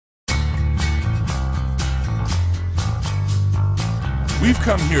We've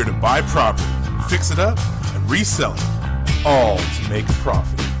come here to buy property, fix it up, and resell it, all to make a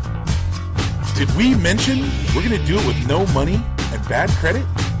profit. Did we mention we're going to do it with no money and bad credit?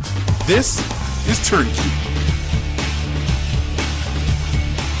 This is Turnkey.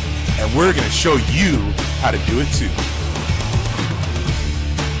 And we're going to show you how to do it too.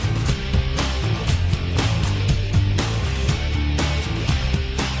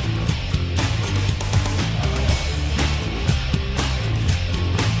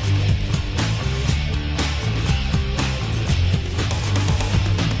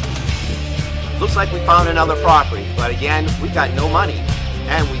 Looks like we found another property, but again, we've got no money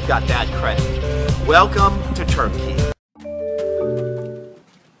and we've got bad credit. Welcome to Turnkey.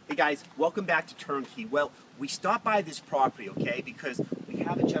 Hey guys, welcome back to Turnkey. Well, we stopped by this property, okay, because we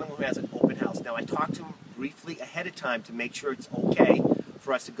have a gentleman who has an open house. Now, I talked to him briefly ahead of time to make sure it's okay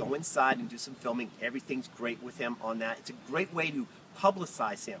for us to go inside and do some filming. Everything's great with him on that. It's a great way to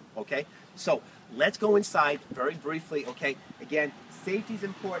publicize him, okay? So, let's go inside very briefly, okay? Again, safety is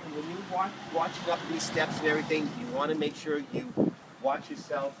important. When you're watching up these steps and everything, you want to make sure you watch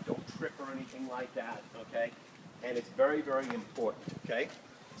yourself, don't trip or anything like that, okay? And it's very, very important, okay?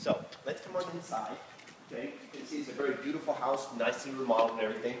 So, let's come on inside, okay? You can see it's a very beautiful house, nicely remodeled and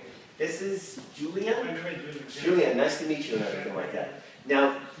everything. This is Julian? Julian, nice to meet you and everything like that.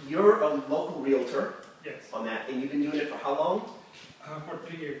 Now, you're a local realtor on that, and you've been doing it for how long? For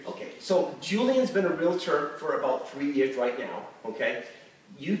 3 years. Okay, so Julian's been a realtor for about 3 years right now, okay?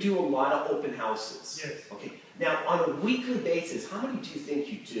 You do a lot of open houses. Yes. Okay, now on a weekly basis, how many do you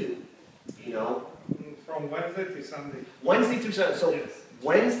think you do? You know? From Wednesday to Sunday. Wednesday through Sunday, so yes.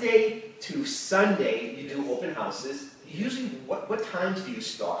 Wednesday to Sunday you do open houses. Usually, what times do you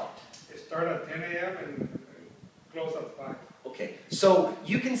start? They start at 10 a.m. and close at 5. Okay, so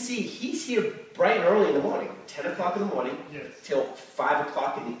you can see he's here bright and early in the morning, 10 o'clock in the morning, Yes. till 5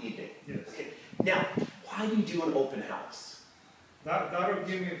 o'clock in the evening. Yes. Okay, now, why do you do an open house? That'll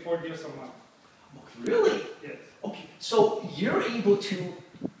give me 4 deals a month. Really? Yes. Okay, so you're able to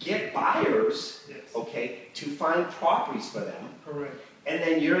get buyers, Yes. okay, to find properties for them, Correct. and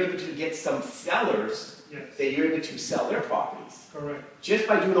then you're able to get some sellers Yes. that you're able to sell their properties. Correct. Just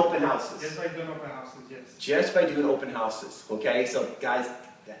by doing open houses. Yes, I do open houses, yes. Just by doing open houses, okay? So guys,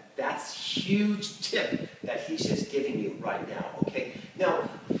 that's huge tip that he's just giving you right now, okay? Now,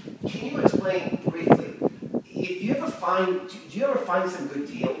 can you explain briefly, if you ever find, do you ever find some good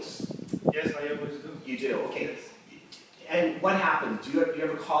deals? Yes, I always do. You do, okay. Yes. And what happens? Do you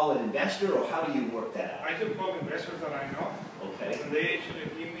ever call an investor, or how do you work that out? I do call investors that I know. Okay. And they actually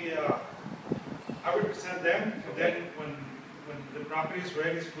give me I represent them, and then when the property is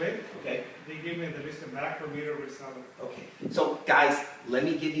ready to split, Okay. they give me the listing back for me to resell it. Okay. So guys, let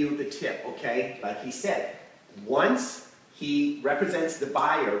me give you the tip, okay? Like he said, once he represents the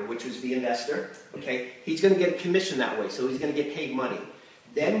buyer, which was the investor, okay, he's going to get a commission that way, so he's going to get paid money.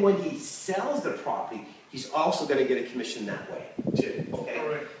 Then when he sells the property, he's also going to get a commission that way, too, okay?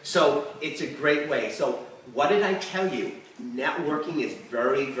 Correct. So it's a great way. So what did I tell you? Networking is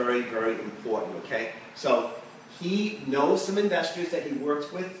very, very, very important, okay? So he knows some investors that he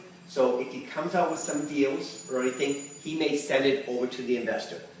works with, so if he comes out with some deals or anything, he may send it over to the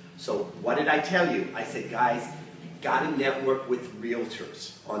investor. So what did I tell you? I said, guys, you've got to network with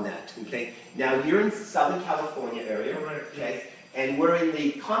realtors on that, okay? Now, you're in Southern California area, Correct. okay? And we're in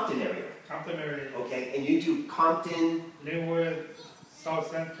the Compton area. Compton area. Okay, and you do Compton. Linwood,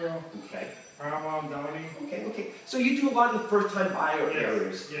 South Central, Okay. Paramount, Downey. Okay. So you do a lot of the first-time buyer Yes,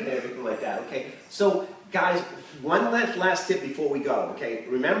 areas and yes. everything like that, okay? So, guys, one last tip before we go, okay?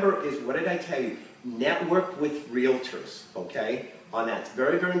 Remember is, what did I tell you? Network with realtors, okay? On that. It's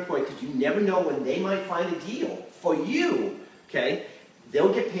very, very important, because you never know when they might find a deal for you, okay?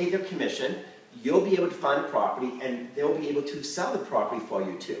 They'll get paid their commission, you'll be able to find a property, and they'll be able to sell the property for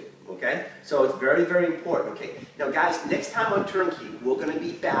you too. Okay? So it's very, very important. Okay? Now guys, next time on Turnkey, we're going to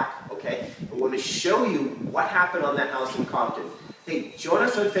be back, okay? And we're going to show you what happened on that house in Compton. Hey, join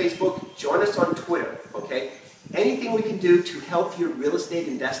us on Facebook, join us on Twitter, okay? Anything we can do to help your real estate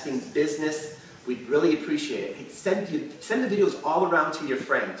investing business, we'd really appreciate it. Hey, send the videos all around to your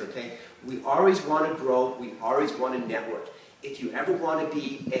friends, okay? We always want to grow, we always want to network. If you ever want to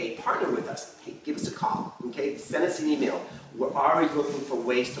be a partner with us, hey, give us a call, okay? Send us an email. We're always looking for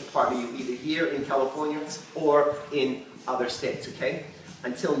ways to partner you either here in California or in other states, okay?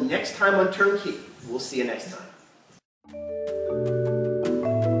 Until next time on Turnkey, we'll see you next time.